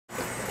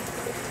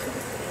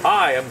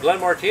Hi, I'm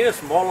Glenn Martinez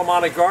from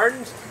Olomana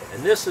Gardens,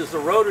 and this is the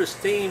Rota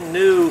Team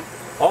new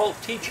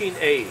all-teaching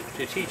aid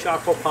to teach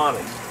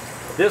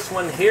aquaponics. This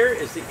one here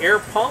is the air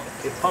pump.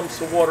 It pumps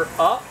the water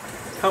up,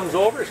 comes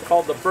over, it's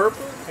called the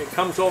burper. It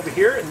comes over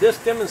here, and this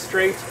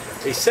demonstrates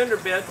a cinder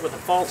bed with a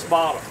false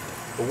bottom.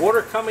 The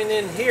water coming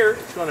in here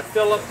is going to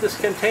fill up this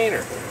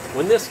container.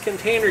 When this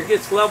container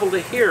gets level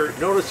to here,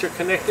 notice you're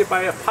connected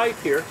by a pipe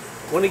here.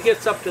 When it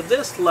gets up to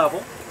this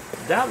level,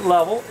 that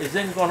level is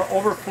then going to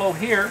overflow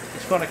here.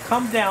 It's going to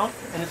come down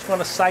and it's going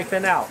to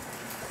siphon out.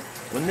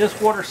 When this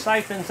water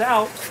siphons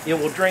out, it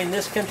will drain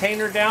this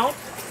container down.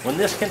 When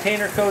this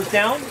container goes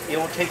down, it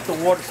will take the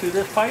water through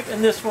this pipe,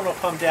 and this one will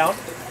come down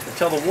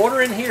until the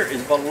water in here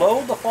is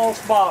below the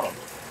false bottom.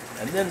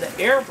 And then the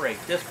air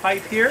brake, this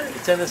pipe here,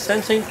 it's in a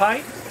sensing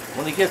pipe.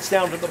 When it gets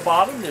down to the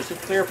bottom, there's a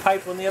clear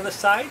pipe on the other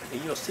side,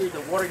 and you'll see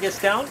the water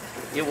gets down,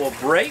 it will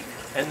break,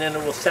 and then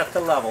it will set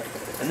the level,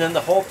 and then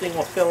the whole thing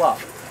will fill up.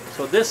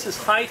 So this is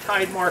high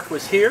tide mark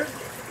was here.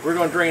 We're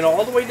going to drain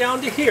all the way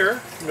down to here.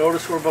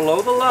 Notice we're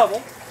below the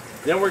level.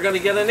 Then we're going to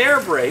get an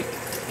air brake,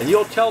 and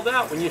you'll tell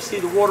that when you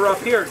see the water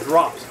up here, it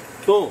drops.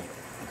 Boom,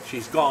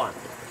 she's gone.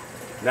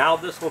 Now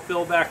this will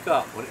fill back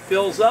up. When it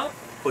fills up,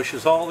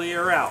 pushes all the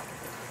air out.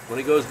 When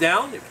it goes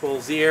down, it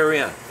pulls the air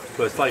in.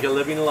 So it's like a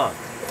living lung.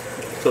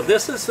 So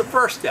this is the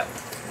first step.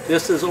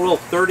 This is a little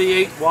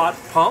 38-watt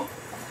pump.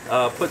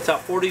 Puts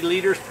out 40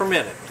 liters per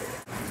minute.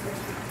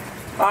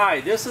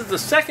 Hi, this is the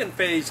second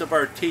phase of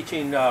our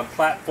teaching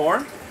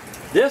platform.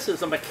 This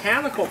is a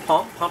mechanical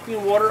pump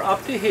pumping water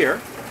up to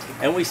here.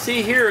 And we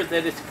see here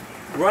that it's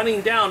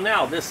running down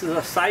now. This is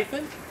a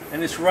siphon,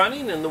 and it's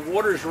running, and the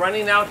water is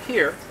running out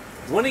here.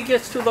 When it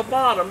gets to the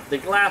bottom, the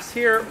glass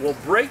here will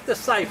break the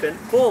siphon,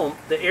 boom,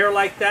 the air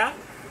like that,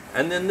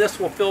 and then this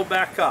will fill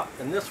back up.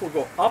 And this will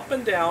go up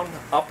and down,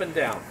 up and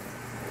down.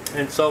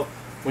 And so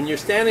when you're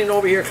standing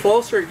over here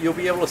closer, you'll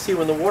be able to see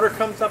when the water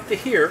comes up to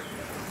here,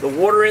 the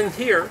water in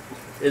here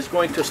is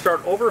going to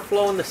start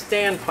overflowing the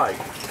standpipe.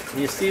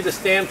 And you see the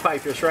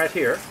standpipe is right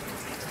here.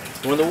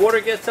 When the water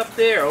gets up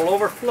there, it'll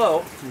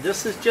overflow.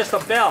 This is just a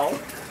bell,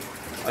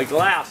 a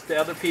glass to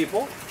other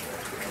people.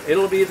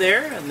 It'll be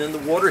there, and then the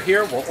water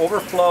here will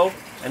overflow,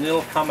 and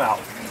it'll come out.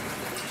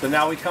 So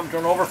now we come to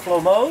an overflow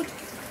mode,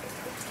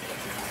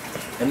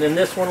 and then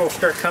this one will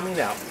start coming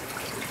out.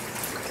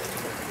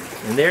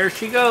 And there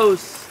she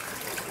goes.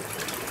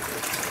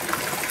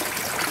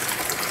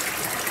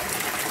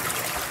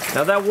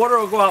 Now that water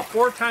will go out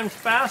 4 times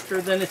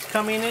faster than it's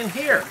coming in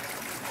here.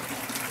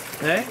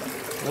 Okay?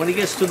 When it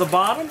gets to the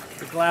bottom,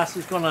 the glass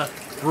is going to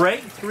break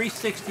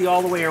 360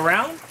 all the way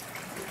around.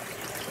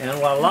 And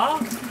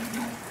voila,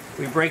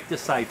 we break the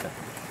siphon.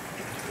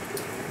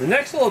 The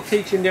next little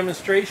teaching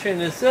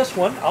demonstration is this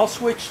one. I'll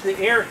switch the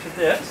air to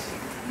this.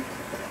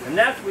 And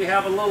that we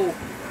have a little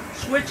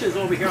switches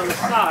over here on the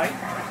side.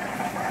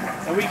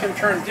 And we can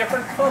turn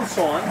different pumps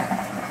on.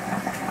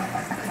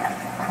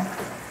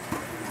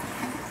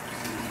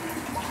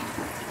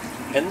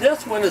 And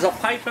this one is a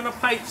pipe and a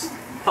pipe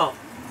pump.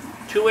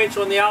 2 inch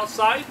on the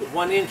outside,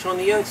 1 inch on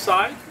the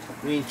inside.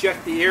 We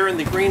inject the air in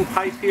the green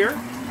pipe here.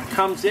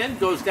 Comes in,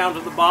 goes down to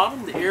the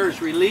bottom. The air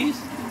is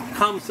released.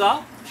 Comes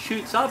up,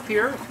 shoots up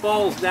here,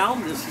 falls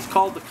down. This is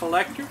called the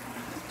collector.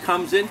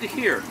 Comes into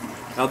here.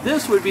 Now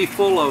this would be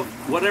full of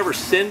whatever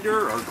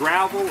cinder or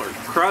gravel or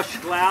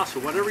crushed glass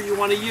or whatever you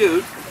want to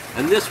use.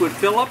 And this would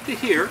fill up to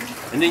here.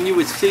 And then you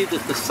would see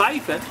that the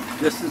siphon,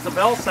 this is the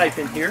bell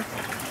siphon here,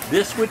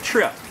 this would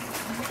trip.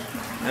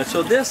 And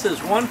so this is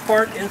one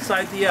part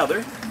inside the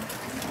other,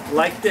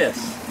 like this.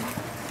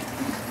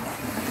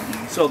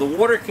 So the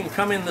water can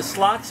come in the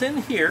slots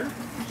in here.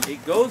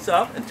 It goes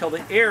up until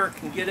the air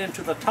can get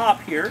into the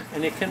top here,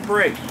 and it can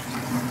break.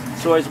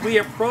 So as we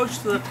approach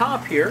to the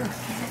top here,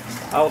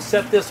 I'll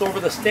set this over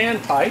the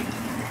standpipe.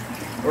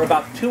 We're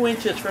about 2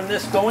 inches from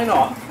this going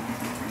off.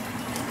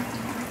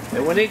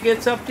 And when it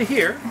gets up to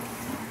here,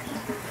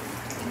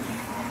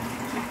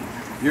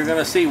 you're going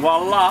to see,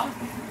 voila,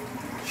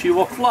 she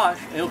will flush,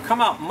 and it'll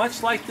come out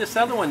much like this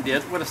other one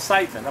did with a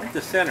siphon up the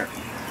center.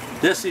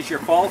 This is your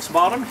false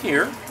bottom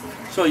here,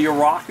 so your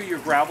rock or your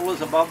gravel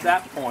is above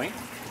that point,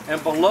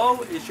 and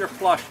below is your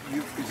flush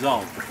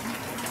zone.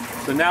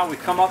 So now we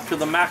come up to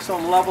the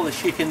maximum level that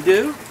she can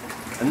do,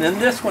 and then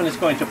this one is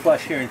going to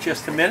flush here in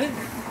just a minute,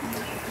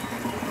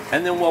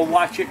 and then we'll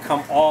watch it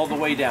come all the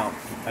way down.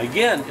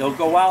 Again, it'll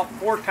go out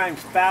 4 times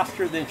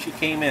faster than she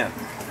came in.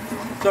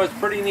 So it's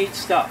pretty neat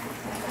stuff.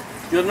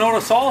 You'll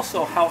notice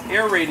also how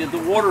aerated the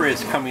water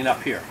is coming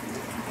up here.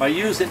 By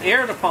using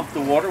air to pump the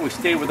water, we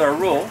stay with our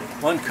rule,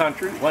 one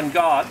country, one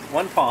God,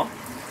 one pump.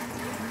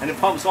 And it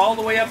pumps all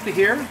the way up to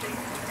here,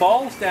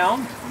 falls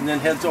down, and then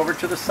heads over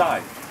to the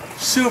side.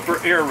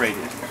 Super aerated.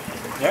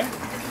 Okay?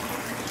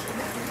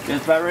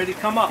 It's about ready to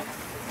come up.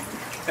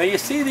 Now you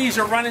see these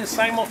are running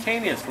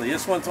simultaneously.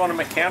 This one's on a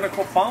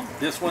mechanical pump.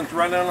 This one's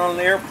running on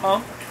an air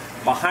pump.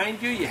 Behind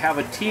you, you have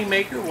a tea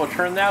maker. We'll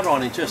turn that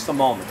on in just a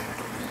moment.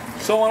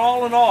 So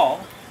in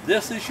all,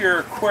 this is your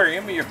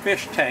aquarium or your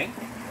fish tank.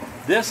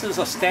 This is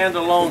a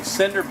standalone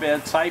cinder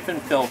bed siphon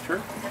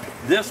filter.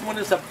 This one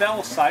is a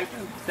bell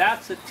siphon.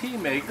 That's a tea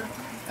maker.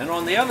 And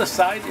on the other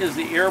side is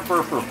the air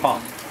burper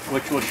pump,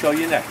 which we'll show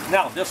you next.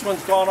 Now, this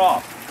one's gone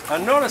off. Now,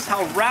 notice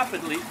how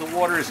rapidly the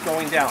water is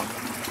going down.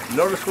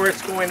 Notice where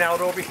it's going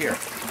out over here.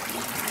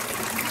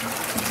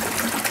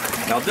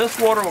 Now, this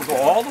water will go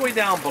all the way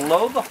down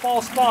below the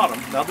false bottom.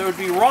 Now, there would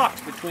be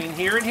rocks between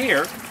here and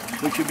here,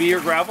 which would be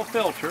your gravel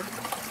filter.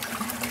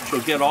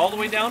 She'll get all the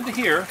way down to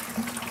here,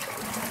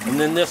 and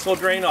then this will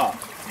drain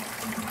off.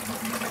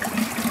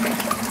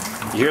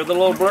 You hear the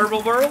little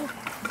blurble burble?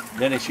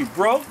 Then as she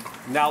broke,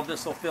 now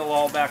this will fill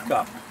all back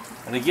up.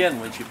 And again,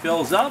 when she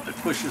fills up, it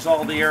pushes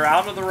all the air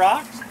out of the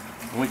rocks,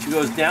 and when she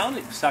goes down,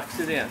 it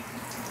sucks it in.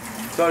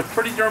 So it's a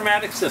pretty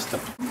dramatic system.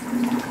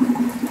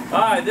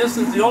 Alright, this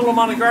is the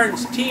Olomana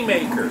Gardens tea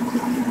maker.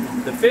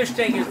 The fish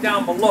tank is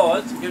down below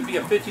it. It's going to be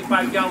a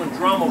 55-gallon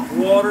drum of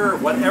water,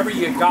 whatever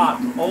you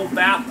got, old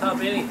bathtub,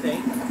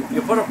 anything.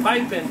 You put a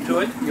pipe into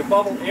it, you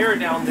bubble air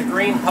down the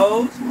green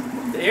hose.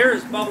 The air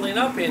is bubbling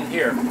up in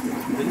here.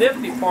 The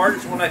nifty part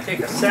is when I take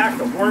a sack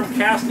of worm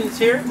castings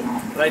here,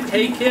 and I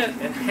take it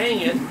and hang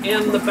it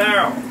in the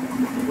barrel.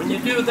 When you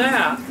do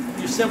that,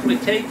 you simply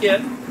take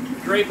it,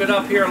 drape it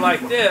up here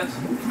like this,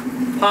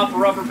 pop a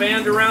rubber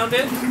band around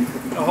it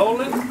to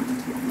hold it,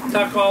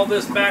 tuck all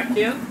this back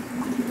in,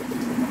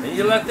 and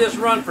you let this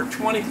run for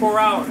 24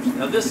 hours.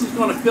 Now this is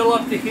going to fill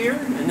up to here,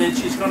 and then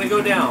she's going to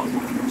go down.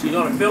 She's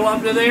going to fill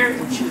up to there,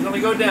 and she's going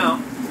to go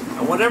down.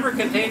 And whatever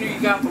container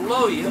you got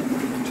below you,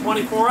 in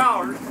 24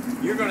 hours,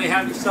 you're going to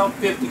have yourself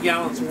 50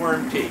 gallons of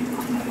worm tea.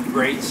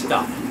 Great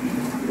stuff.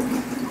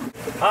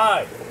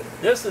 Hi,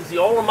 this is the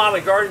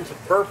Olomana Gardens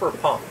burper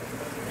pump.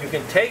 You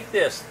can take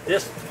this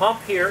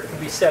pump here can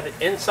be set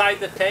inside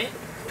the tank,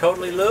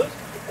 totally loose,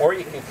 or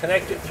you can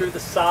connect it through the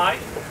side.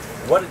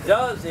 What it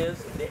does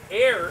is the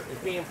air is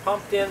being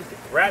pumped in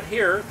right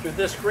here through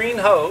this green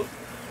hose.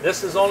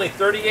 This is only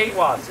 38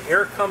 watts. The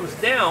air comes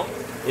down,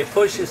 it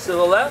pushes to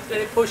the left,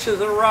 and it pushes to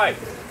the right.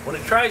 When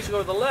it tries to go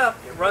to the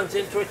left, it runs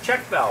into a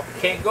check valve.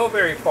 It can't go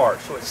very far,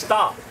 so it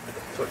stops.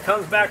 So it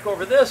comes back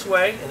over this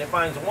way, and it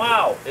finds,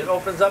 wow, it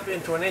opens up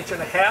into 1.5 inches,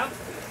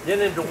 then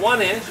into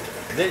 1 inch,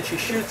 then she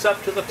shoots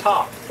up to the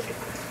top.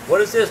 What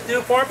does this do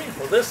for me?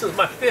 Well, this is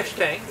my fish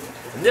tank,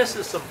 and this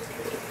is some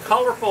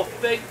colorful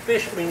fake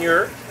fish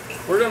manure.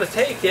 We're going to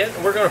take it,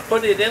 and we're going to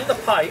put it in the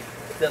pipe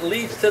that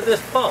leads to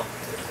this pump.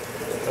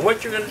 And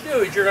what you're going to do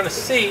is you're going to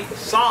see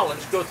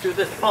solids go through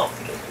this pump.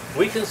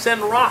 We can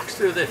send rocks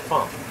through this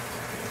pump.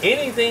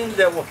 Anything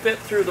that will fit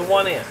through the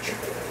 1 inch.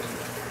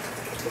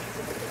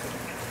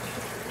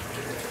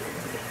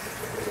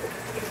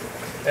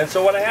 And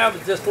so what I have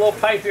is this little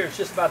pipe here. It's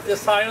just about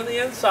this high on the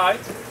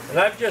inside. And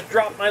I've just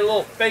dropped my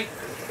little fake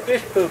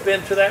fish poop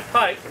into that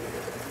pipe.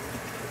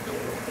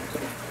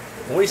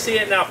 And we see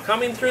it now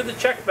coming through the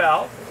check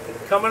valve,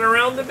 coming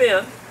around the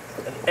bend.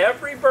 And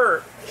every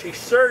burp, she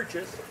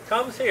surges,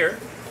 comes here.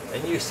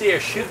 And you see her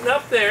shooting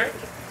up there,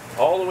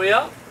 all the way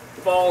up,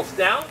 falls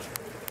down,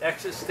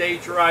 exits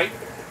stage right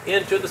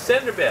into the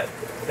cinder bed.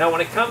 Now when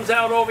it comes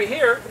out over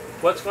here,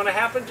 what's going to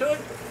happen to it?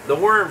 The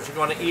worms are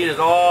going to eat it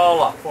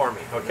all up for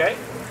me, okay?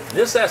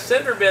 This that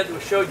cinder bed that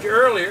we showed you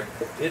earlier,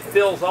 it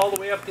fills all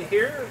the way up to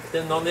here.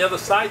 Then on the other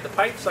side, the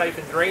pipe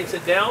siphon drains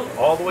it down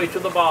all the way to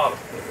the bottom.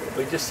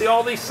 We just see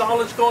all these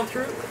solids going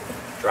through.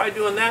 Try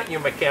doing that in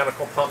your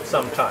mechanical pump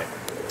sometime.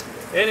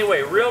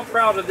 Anyway, real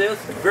proud of this.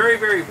 Very,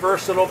 very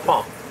versatile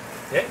pump.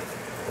 Okay?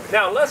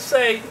 Now let's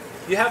say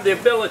you have the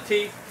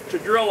ability to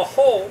drill a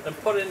hole and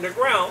put it in the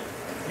ground.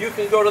 You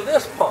can go to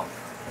this pump.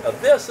 Now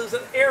this is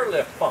an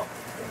airlift pump.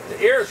 The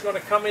air is going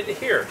to come into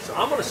here. So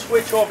I'm going to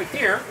switch over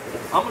here.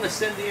 I'm going to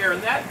send the air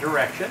in that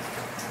direction.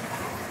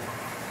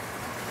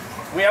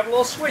 We have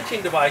little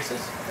switching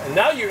devices. And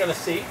now you're going to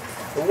see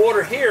the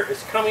water here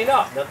is coming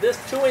up. Now this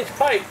 2-inch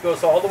pipe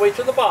goes all the way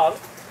to the bottom.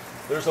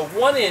 There's a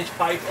 1-inch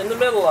pipe in the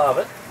middle of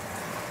it.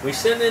 We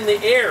send in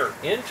the air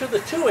into the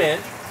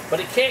 2-inch, but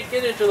it can't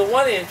get into the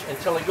 1-inch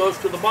until it goes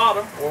to the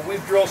bottom where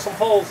we've drilled some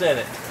holes in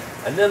it.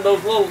 And then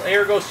those little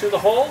air goes through the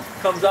holes,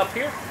 comes up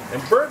here, and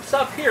burps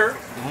up here,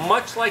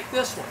 much like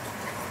this one.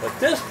 But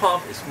this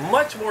pump is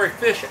much more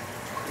efficient.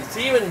 It's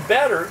even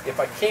better if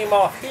I came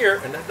off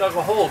here and I dug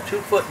a hole 2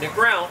 foot in the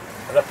ground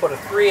and I put a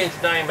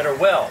 3-inch diameter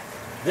well.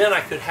 Then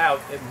I could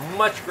have a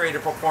much greater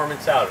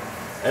performance out of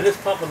it. And it's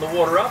pumping the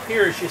water up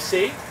here, as you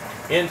see,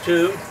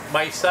 into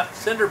my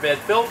cinder bed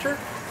filter,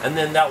 and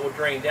then that will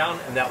drain down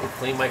and that will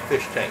clean my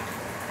fish tank.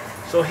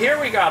 So here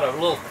we got a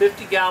little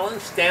 50-gallon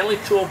Stanley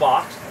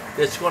toolbox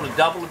that's going to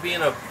double to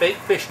being a fake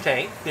fish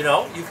tank. You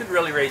know, you could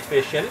really raise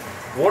fish in it.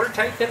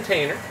 Watertight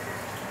container.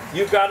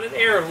 You've got an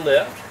air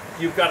lift.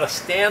 You've got a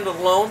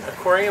standalone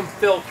aquarium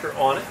filter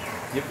on it.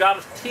 You've got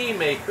a tea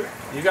maker.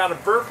 You've got a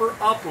burper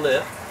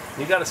uplift.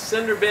 You've got a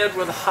cinder bed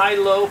with a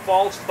high-low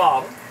false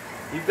bottom.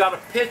 You've got a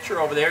pitcher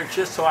over there,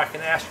 just so I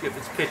can ask you if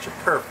it's pitcher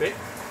perfect.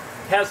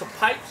 It has a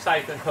pipe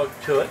siphon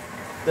hooked to it.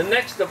 The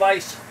next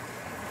device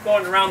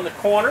going around the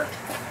corner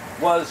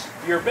was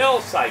your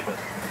bell siphon,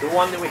 the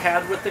one that we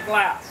had with the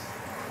glass.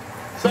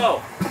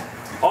 So,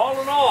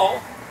 all in all,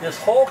 this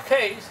whole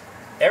case,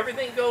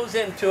 everything goes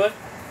into it.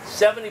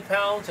 70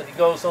 pounds and it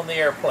goes on the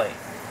airplane.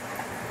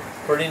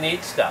 Pretty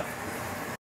neat stuff.